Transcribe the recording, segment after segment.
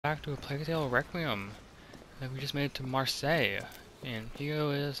Back to a Plague Tale Requiem. And we just made it to Marseille. And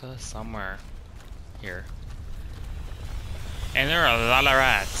Hugo is somewhere here. And there are a lot of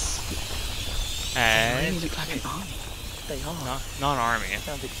rats. They really look like an army. They are. Not an army.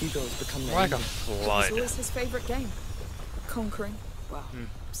 Now that Hugo's become More like a enemy. flood. It was always his favorite game. Conquering. Well,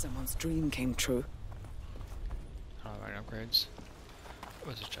 someone's dream came true. I don't have any upgrades.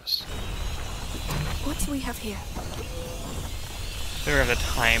 What's it just? What do we have here? There we have the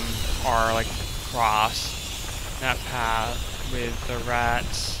time our cross that path with the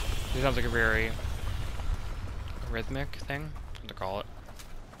rats. It sounds like a very rhythmic thing. What to call it?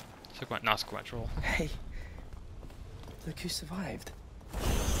 Not sequential. Hey, look who survived.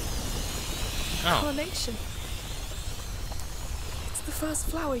 Oh. Coronation. It's the first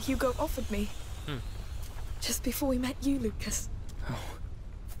flower Hugo offered me. Just before we met you, Lucas. Oh,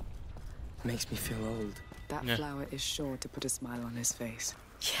 makes me feel old. That Yeah. flower is sure to put a smile on his face.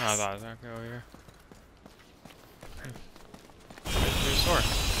 Yes. Oh, I thought it was gonna go here. There's a sword.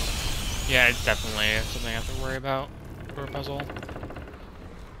 Yeah, it's definitely something I have to worry about for a puzzle.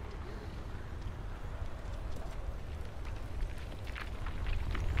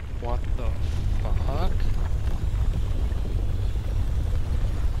 What the fuck?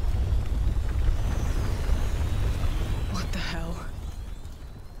 What the hell?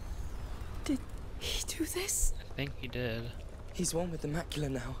 Did he do this? I think he did. He's one with the Macula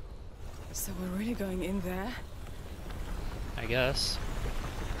now. So we're really going in there? I guess.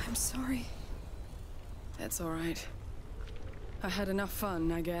 I'm sorry. That's alright. I had enough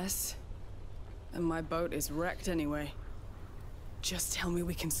fun, I guess. And my boat is wrecked anyway. Just tell me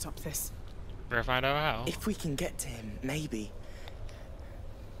we can stop this. Better find out how. If we can get to him, maybe.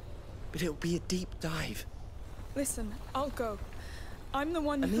 But it'll be a deep dive. Listen, I'll go. I'm the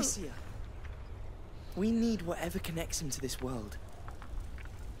one who... Amicia, we need whatever connects him to this world.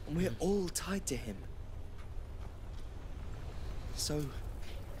 And we're all tied to him. So...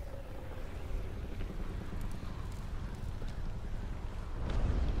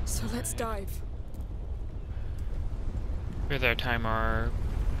 So let's dive. We have to time our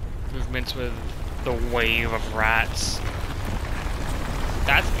movements with the wave of rats.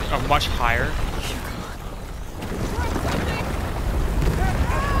 That's a much higher.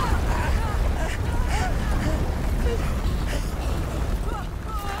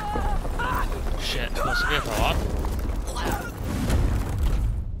 Shit, supposed to be a fall.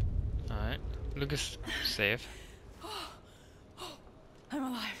 Alright. Lucas, safe. I'm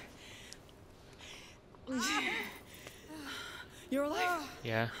alive. You're alive?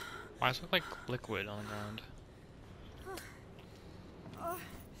 Yeah. Why does it look like liquid on the ground?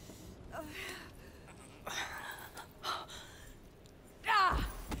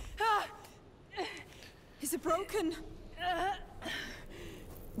 Is it broken?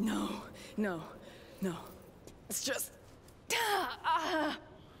 No. It's just... Are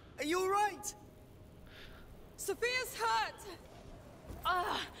you alright? Sophia's hurt!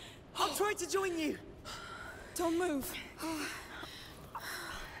 I'll try to join you. Don't move.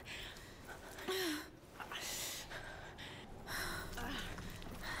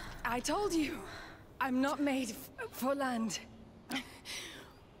 I told you. I'm not made for land.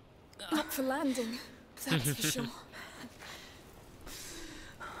 Not for landing, that's for sure.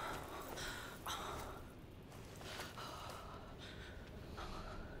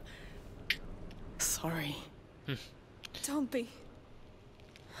 Sorry. Don't be.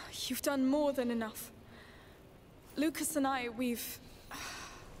 You've done more than enough. Lucas and I, we've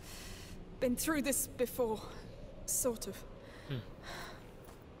been through this before, sort of.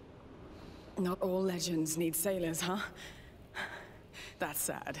 Not all legends need sailors, huh? That's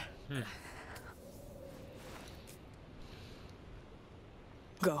sad.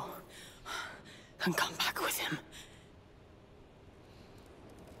 Go. And come back with him.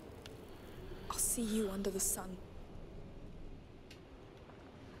 I'll see you under the sun.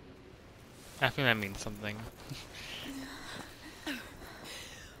 I think that means something.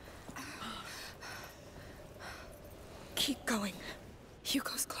 Keep going.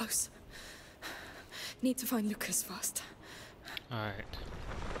 Hugo's close. Need to find Lucas first. Alright.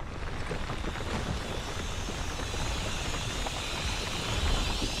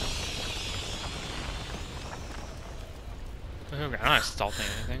 I'm not assaulting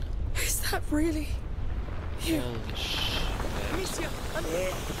anything. Is that really you? Holy shit. Amicia, I'm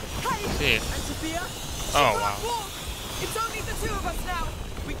here. See. And Sophia? Oh wow. It's only the two of us now.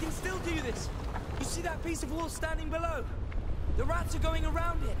 We can still do this. You see that piece of wall standing below? The rats are going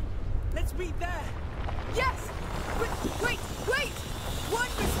around it. Let's meet there. Yes! But wait! One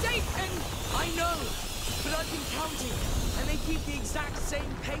mistake and... I know. But I've been counting, and they keep the exact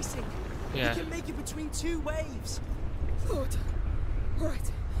same pacing. Yeah. We can make it between 2 waves. Lord. All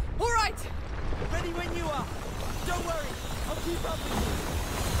right. All right! Ready when you are. Don't worry, I'll keep up with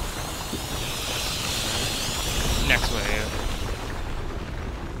you. Next wave.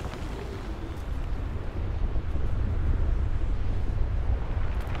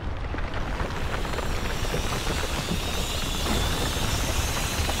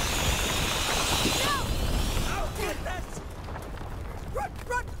 Oh, goodness! Run,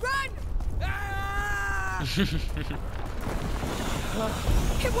 run, run! Ah!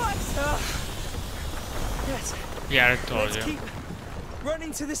 It works! Yes, Yeah, I told let's you. keep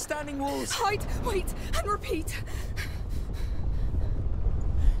running to the standing walls. Hide, wait, and repeat.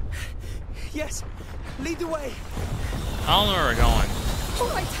 Yes, lead the way. I don't know where we're going. All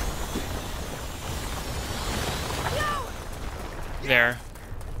right. No! There.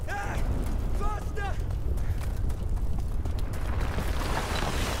 Ah, faster!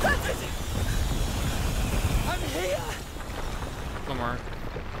 That's it! I'm here! One more.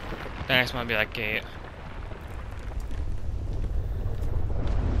 The next one will be that gate.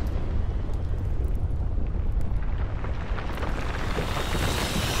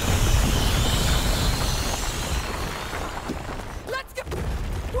 Let's go!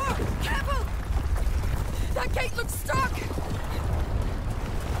 Whoa! Careful! That gate looks stuck!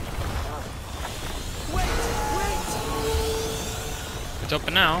 Wait, wait! It's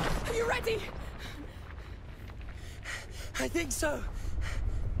open now. Are you ready? I think so.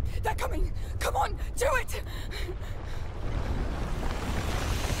 They're coming! Come on, do it!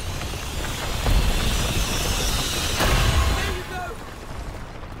 There you go!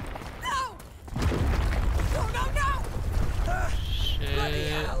 No! No, no, no! Bloody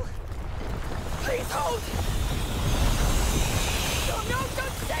Shit. hell! Please hold! No, no,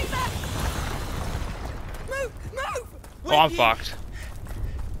 don't stay there! Move, move! Oh, I'm With you. fucked.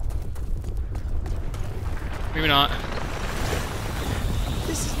 Maybe not.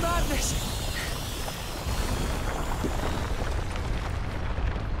 This is madness.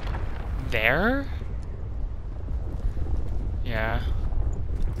 There? Yeah.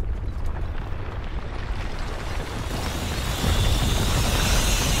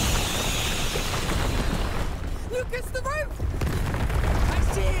 Lucas, the roof! I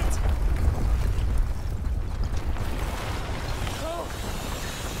see it. Oh,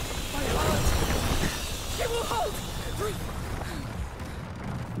 my heart. It will hold!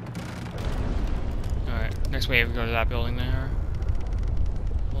 Alright, next wave we go to that building there.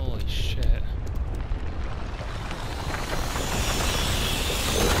 Holy shit.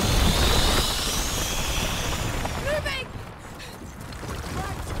 Moving!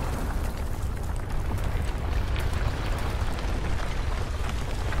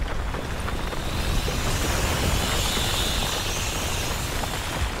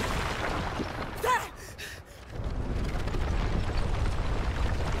 There!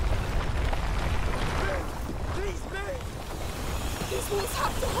 Please move. These walls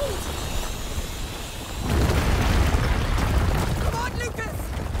have to hold! Come on, Lucas!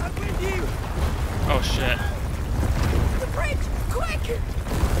 I'm with you. Oh shit. The bridge! Quick!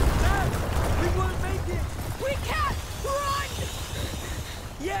 No, we won't make it. We can! Run!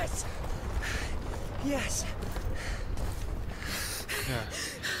 Yes. Yes. Yeah.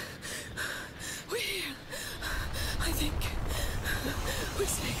 We're here. I think we're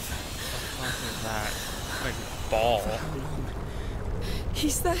safe. What the fuck is that? Like ball.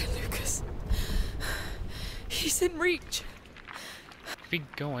 He's there, Lucas. He's in reach. If we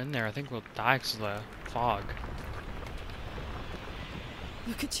go in there, I think we'll die because of the fog.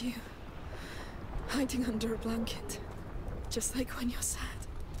 Look at you. Hiding under a blanket. Just like when you're sad.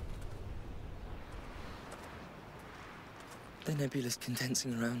 The nebula's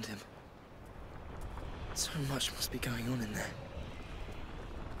condensing around him. So much must be going on in there.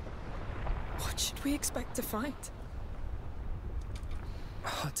 What should we expect to find?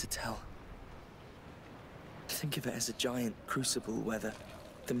 Hard to tell. Think of it as a giant crucible where the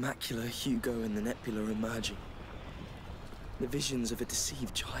Macula, Hugo, and the Nebula are merging. The visions of a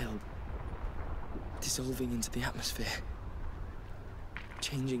deceived child dissolving into the atmosphere,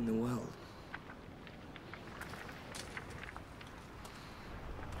 changing the world.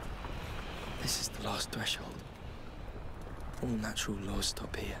 This is the last threshold. All natural laws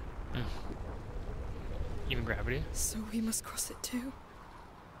stop here. Even gravity? So we must cross it too?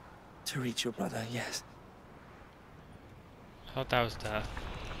 To reach your brother, yes. I thought that was death.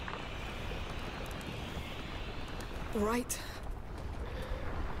 Right.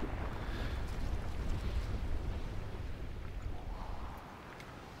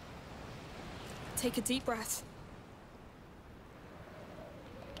 Take a deep breath.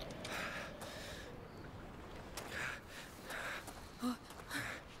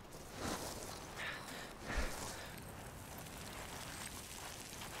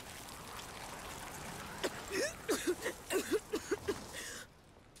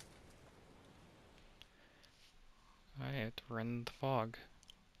 Alright, we're in the fog.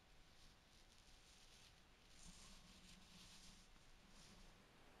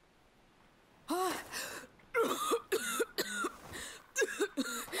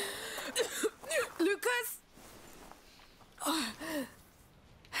 Lucas!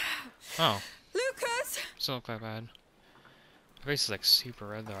 Oh, Lucas! still look quite bad. My face is like super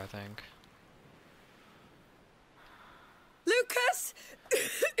red though, I think. Lucas!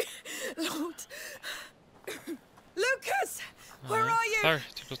 Lord! Lucas! Where are you? Sorry,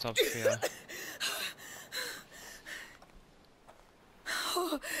 to stop Sophia.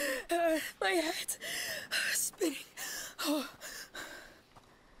 Oh, my head spinning. Oh.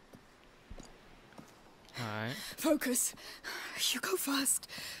 Alright. Focus. You go first.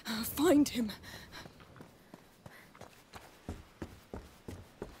 Find him.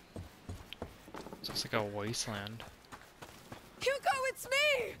 This looks like a wasteland. Hugo, it's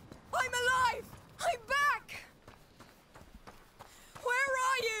me! I'm alive! I'm back! Where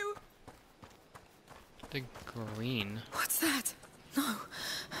are you? The green. What's that? No.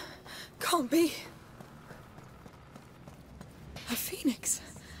 Can't be. A phoenix.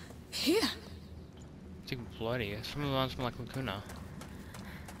 Here. It's like bloody. It's from the ones from like Lacuna.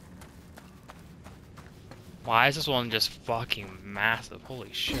 Why is this one just fucking massive?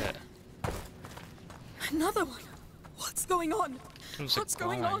 Holy shit. Another one. What's going on? It's What's like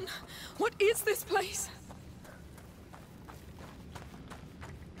going glowing. on? What is this place?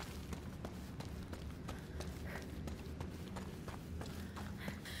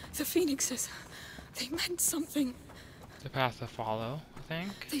 The phoenixes. They meant something. The path to follow, I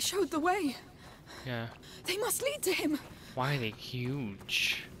think. They showed the way. Yeah. They must lead to him. Why are they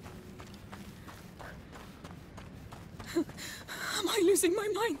huge? Am I losing my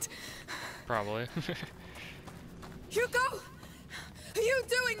mind? Probably. Hugo! Are you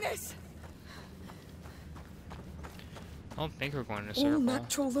doing this? I don't think we're going to All circle.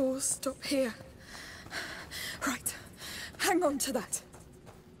 natural laws stop here. Right. Hang on to that.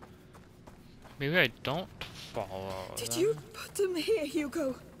 Maybe I don't follow Did them. you put them here,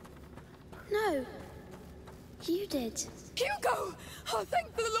 Hugo? No. You did. Hugo! Oh,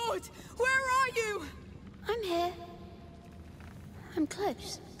 thank the Lord! Where are you? I'm here. I'm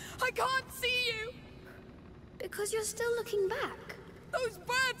close. I can't see you! Because you're still looking back. Those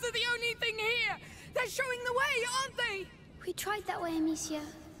birds are the only thing here! They're showing the way, aren't they? We tried that way, Amicia,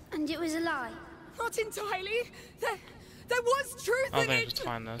 and it was a lie. Not entirely. There was truth I don't in think I it. just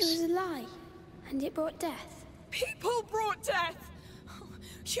find It was this. a lie, and it brought death. People brought death.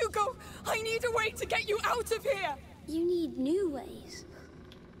 Hugo, I need a way to get you out of here. You need new ways.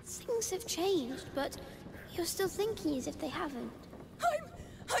 Things have changed, but you're still thinking as if they haven't.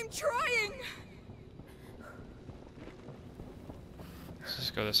 I'm trying. Let's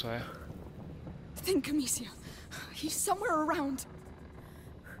just go this way. Think, Amicia. He's somewhere around.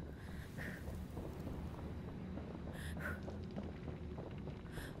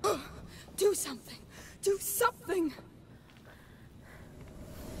 Do something. Do something.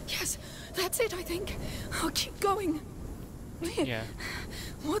 Yes, that's it, I think. I'll keep going. Yeah.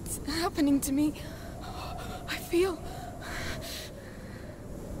 What's happening to me? I feel...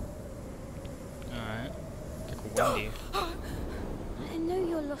 Alright. Like windy. I know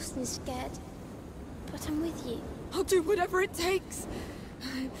you're lost and scared, but I'm with you. I'll do whatever it takes.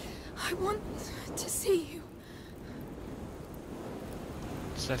 I want to see you.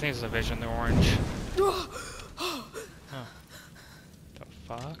 So I think it's a vision, the orange. Oh, Oh. The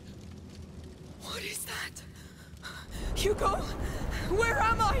fuck? what is that? Hugo, where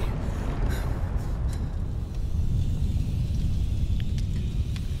am I?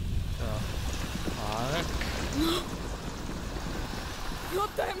 The fuck?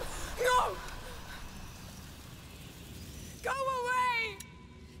 Not them! No! Go away!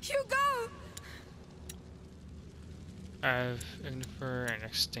 Hugo! I have Ignifer and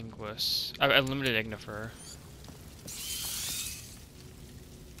Extinguish. I have limited Ignifer.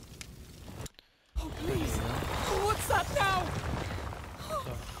 Oh, please. What's that now?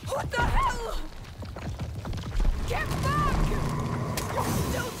 What the hell? Get back! You're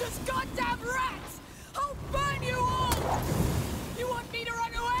still just goddamn rats! I'll burn you all! You want me to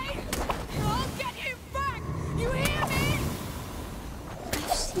run away? I'll get you back! You hear me?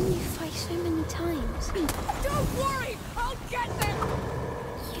 I've seen you fight so many times. Don't worry! I'll get them!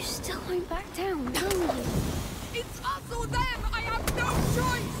 You still still won't back down, will you? It's us or them! I have no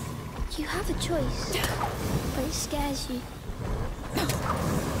choice! You have a choice, but it scares you. There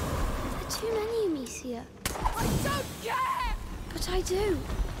are too many, Amicia. I don't care! But I do.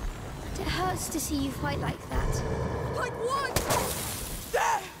 And it hurts to see you fight like that. Like what?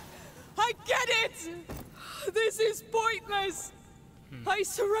 There! I get it! This is pointless! I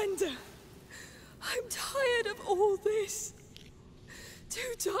surrender. I'm tired of all this.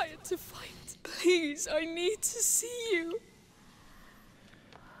 Too tired to fight. Please, I need to see you.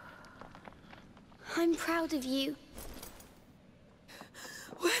 I'm proud of you.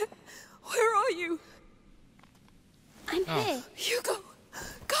 Where are you? I'm here. Hugo,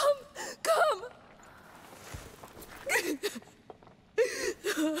 come, come!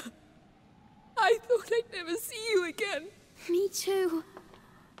 I thought I'd never see you again. Me too.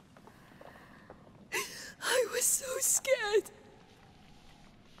 I was so scared.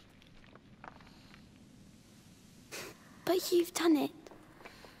 But you've done it.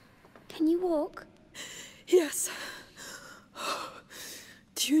 Can you walk? Yes.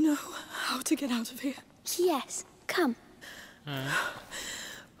 Do you know how to get out of here? Yes. Come.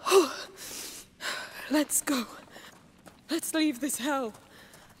 Let's go. Let's leave this hell.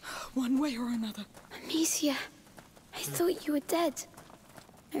 One way or another. Amicia, I thought you were dead.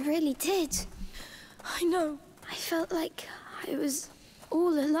 I really did. I know. I felt like I was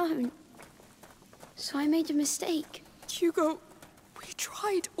all alone. So I made a mistake. Hugo, we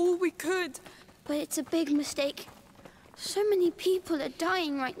tried all we could. But it's a big mistake. So many people are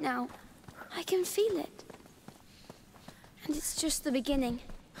dying right now. I can feel it. And it's just the beginning.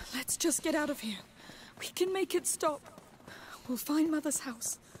 Let's just get out of here. We can make it stop. We'll find Mother's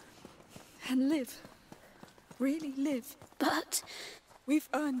house. And live. Really live. But We've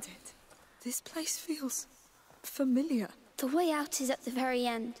earned it. This place feels familiar. the way out is at the very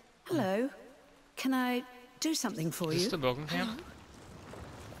end. Hello. Can I do something for Is this you? the Bogan camp?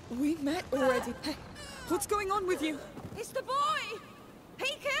 We met already. Hey, what's going on with you? It's the boy!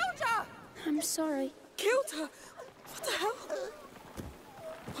 He killed her! I'm sorry. Killed her? What the hell?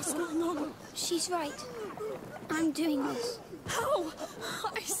 What's going on? She's right. I'm doing this. How?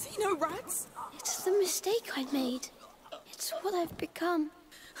 I see no rats. It's the mistake I made. It's what I've become.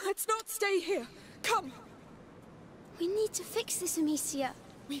 Let's not stay here. Come. We need to fix this, Amicia.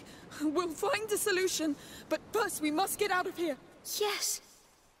 We'll find a solution, but first we must get out of here. Yes.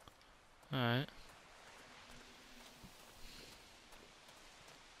 Alright.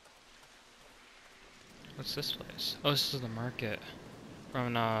 What's this place? Oh, this is the market.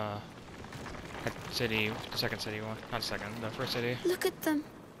 From, that city, the second city one. Not second, the first city. Look at them.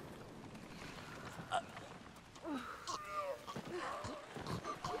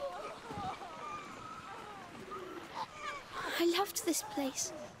 I loved this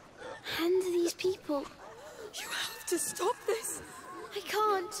place. And these people. You have to stop this. I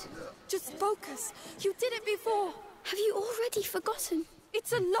can't. Just focus. You did it before. Have you already forgotten?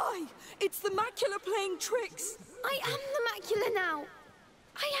 It's a lie. It's the Macula playing tricks. I am the Macula now.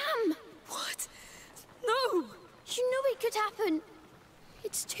 I am. What? No. You knew it could happen.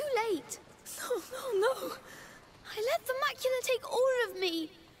 It's too late. No. I let the Macula take all of me.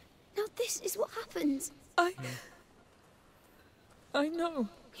 Now this is what happens. I know.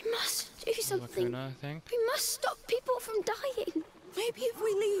 We must do Look for something. another thing. We must stop people from dying. Maybe if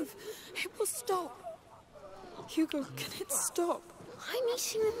we leave, it will stop. Hugo, can it stop? I'm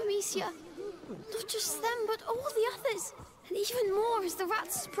eating them, Amicia. Not just them, but all the others. And even more as the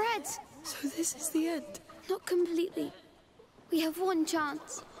rats spread. So this is the end. Not completely. We have one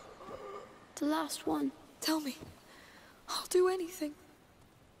chance. The last one. Tell me. I'll do anything.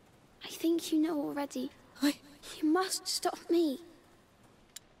 I think you know already. You must stop me.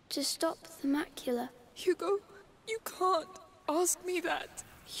 To stop the Macula. Hugo, you can't ask me that.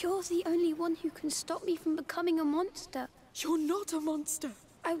 You're the only one who can stop me from becoming a monster. You're not a monster.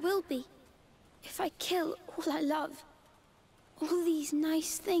 I will be. If I kill all I love. All these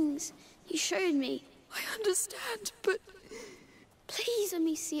nice things you showed me. I understand, but Please,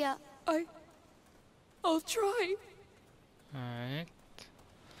 Amicia. I'll try. Alright.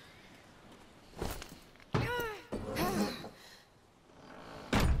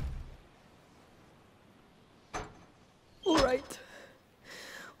 All right.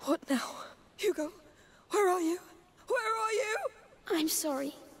 What now? Hugo, where are you? Where are you? I'm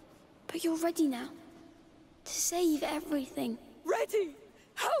sorry. But you're ready now. To save everything. Ready?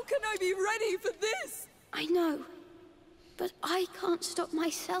 How can I be ready for this? I know. But I can't stop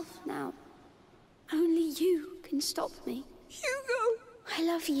myself now. Only you can stop me.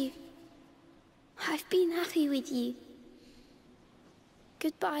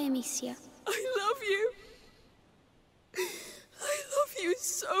 Goodbye, Amicia. I love you. I love you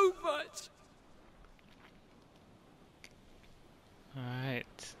so much.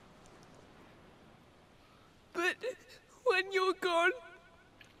 Alright. But when you're gone,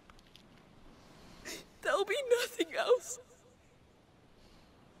 there'll be nothing else.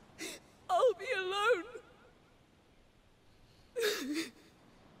 I'll be alone.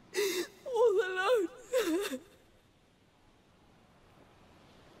 All alone.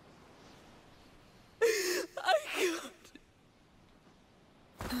 I can't.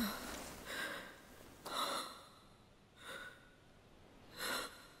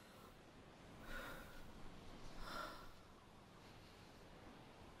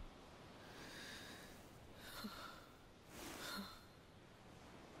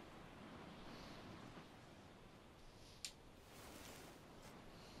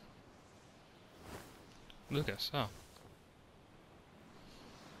 Lucas, oh.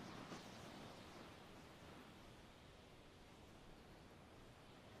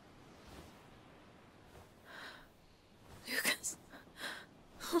 Lucas.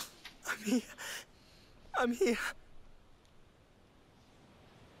 I'm here. I'm here.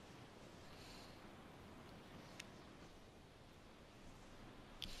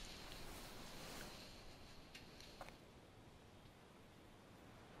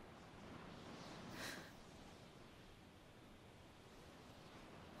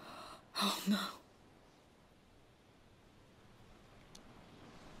 Oh no.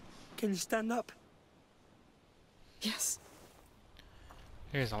 Can you stand up? Yes.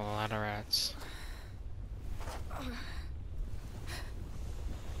 Here's a lot of rats.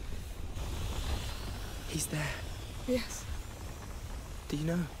 He's there. Yes. Do you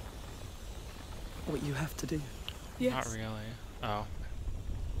know what you have to do? Yes. Not really. Oh.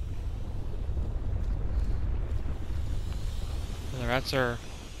 The rats are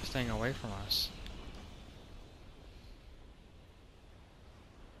staying away from us.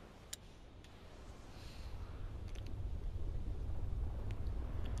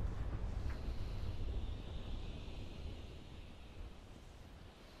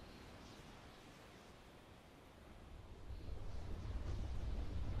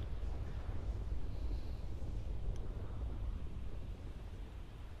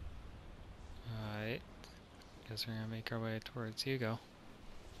 Alright. Guess we're gonna make our way towards Hugo.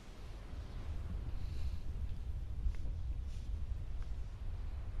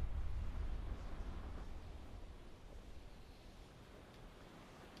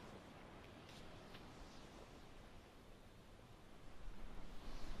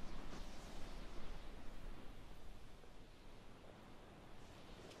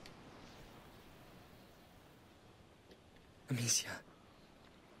 Amicia,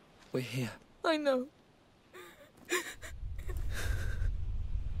 we're here. I know.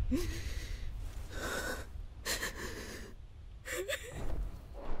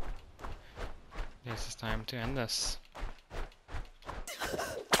 Guess it's time to end this.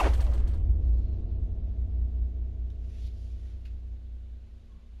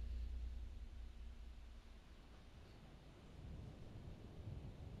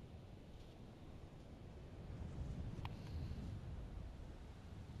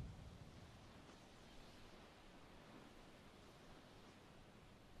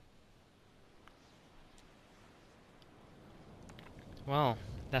 Well,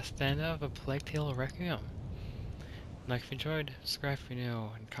 that's the end of A Plague Tale Requiem. Like if you enjoyed, subscribe if you're new,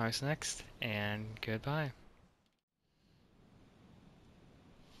 and comments next, and goodbye.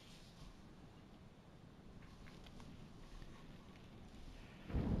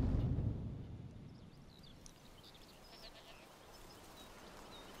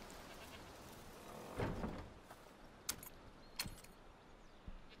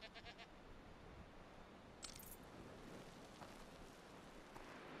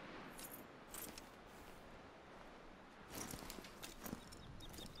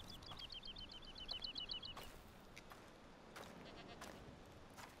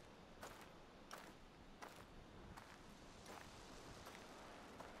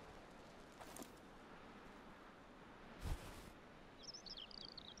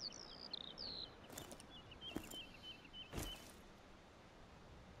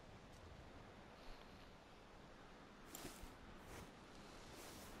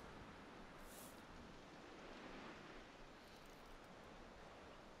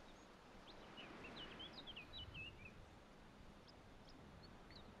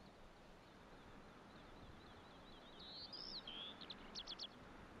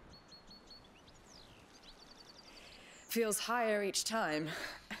 Feels higher each time.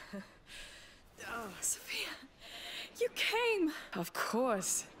 Oh, Sophia, You came! Of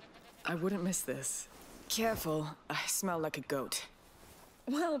course. I wouldn't miss this. Careful, I smell like a goat.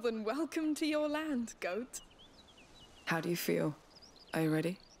 Well then, welcome to your land, goat. How do you feel? Are you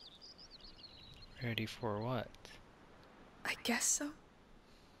ready? Ready for what? I guess so.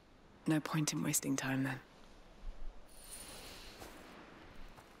 No point in wasting time then.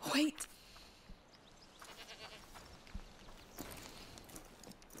 Wait.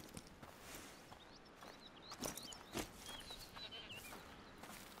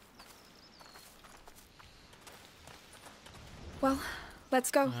 Well,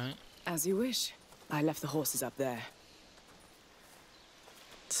 let's go. Alright. As you wish. I left the horses up there.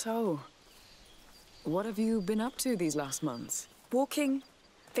 So, what have you been up to these last months? Walking,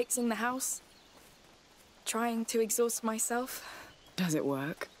 fixing the house, trying to exhaust myself. Does it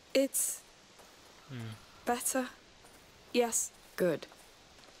work? It's better. Yes, Good.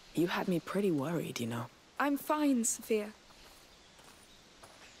 You had me pretty worried, you know. I'm fine, Sophia.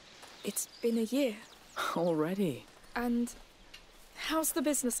 It's been a year. Already? And how's the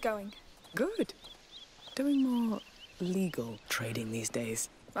business going? Good. Doing more legal trading these days.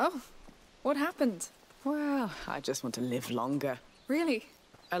 Oh, what happened? Well, I just want to live longer. Really?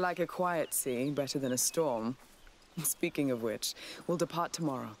 I like a quiet sea better than a storm. Speaking of which, we'll depart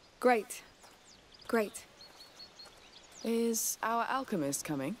tomorrow. Great. Great. Is our alchemist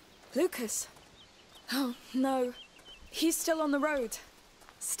coming? Lucas? Oh, no. He's still on the road,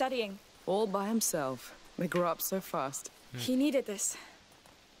 studying. All by himself. They grow up so fast. He needed this.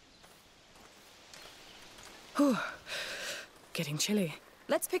 Whew. Getting chilly.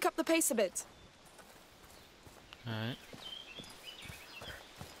 Let's pick up the pace a bit. Alright.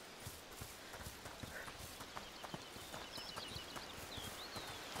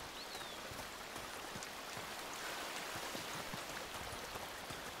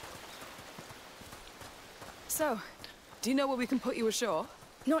 So, do you know where we can put you ashore?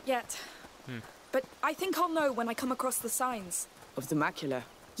 Not yet. But I think I'll know when I come across the signs. Of the Macula.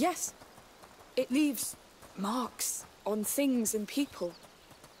 Yes. It leaves marks on things and people.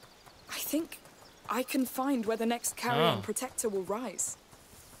 I think I can find where the next carrion protector will rise.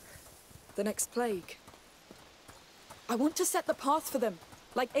 The next plague. I want to set the path for them,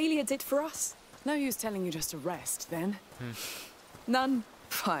 like Aelia did for us. No use telling you just to rest, then. None.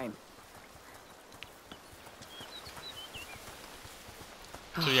 Fine.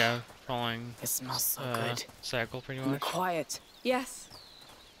 So yeah, following It smells so good. cycle pretty And much. quiet. Yes.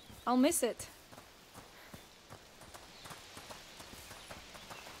 I'll miss it.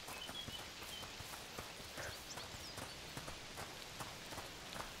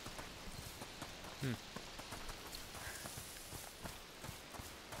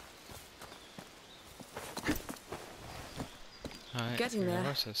 Alright, Getting there.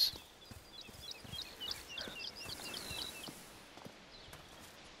 horses.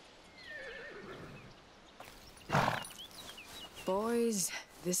 Boys,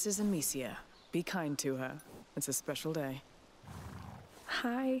 this is Amicia. Be kind to her. It's a special day.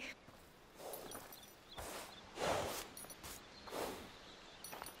 Hi.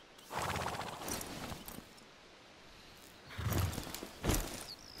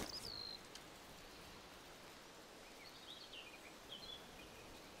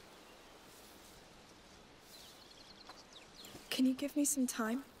 Can you give me some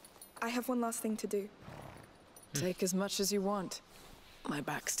time? I have one last thing to do. Take as much as you want. My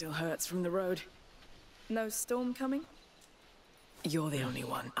back still hurts from the road. No storm coming? You're the only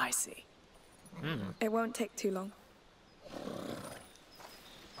one I see. It won't take too long.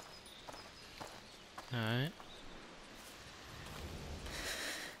 Alright.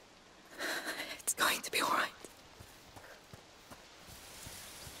 It's going to be all right.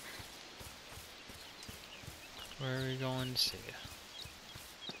 Where are we going to see?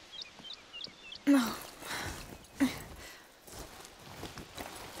 No.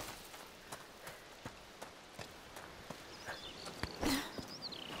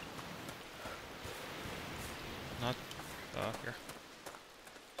 Not here.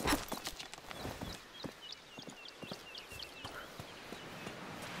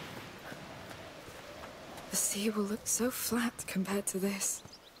 The sea will look so flat compared to this.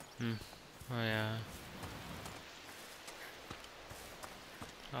 Oh yeah.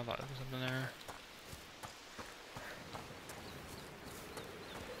 I thought there was something there.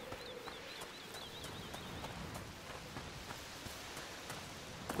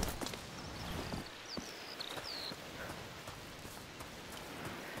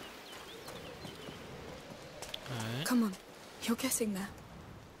 Alright. Come on, you're getting there.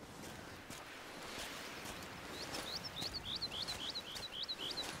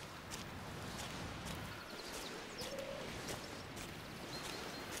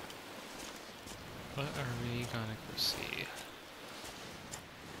 What are we gonna go see?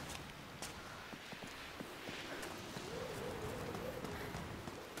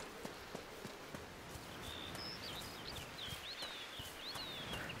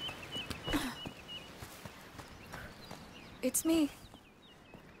 It's me.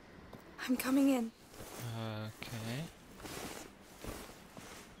 I'm coming in. Okay.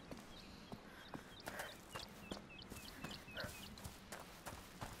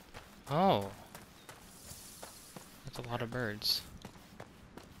 Oh. That's a lot of birds.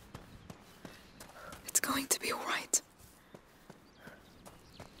 It's going to be all right.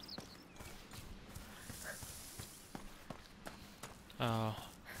 Oh.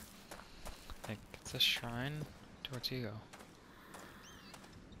 Like, it's a shrine? Towards you go.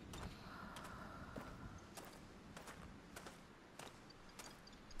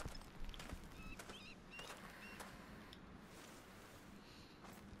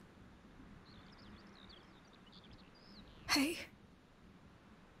 Hey.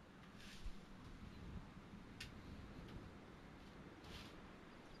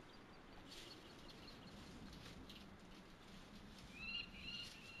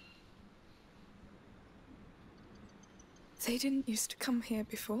 They didn't used to come here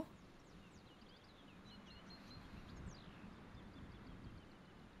before.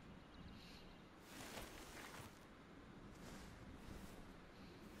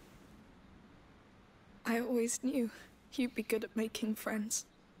 I always knew you'd be good at making friends.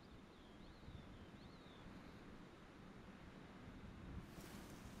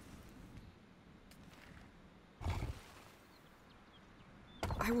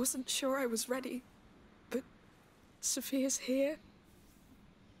 I wasn't sure I was ready, but Sophia's here.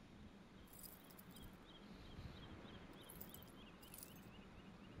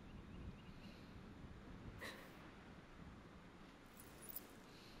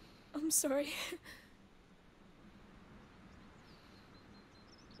 I'm sorry.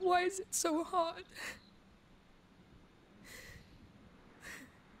 Why is it so hard?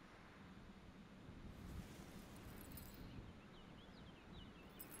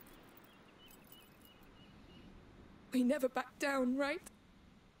 We never backed down, right?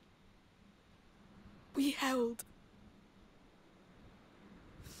 We held.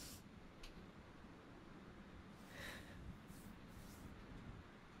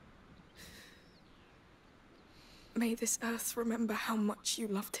 May this earth remember how much you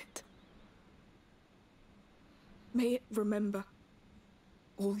loved it. May it remember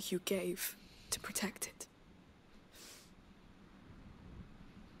all you gave to protect it.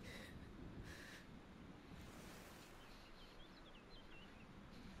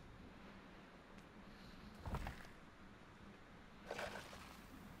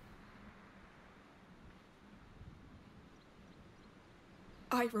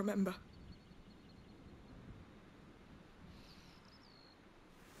 I remember.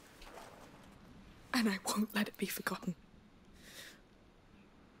 And I won't let it be forgotten.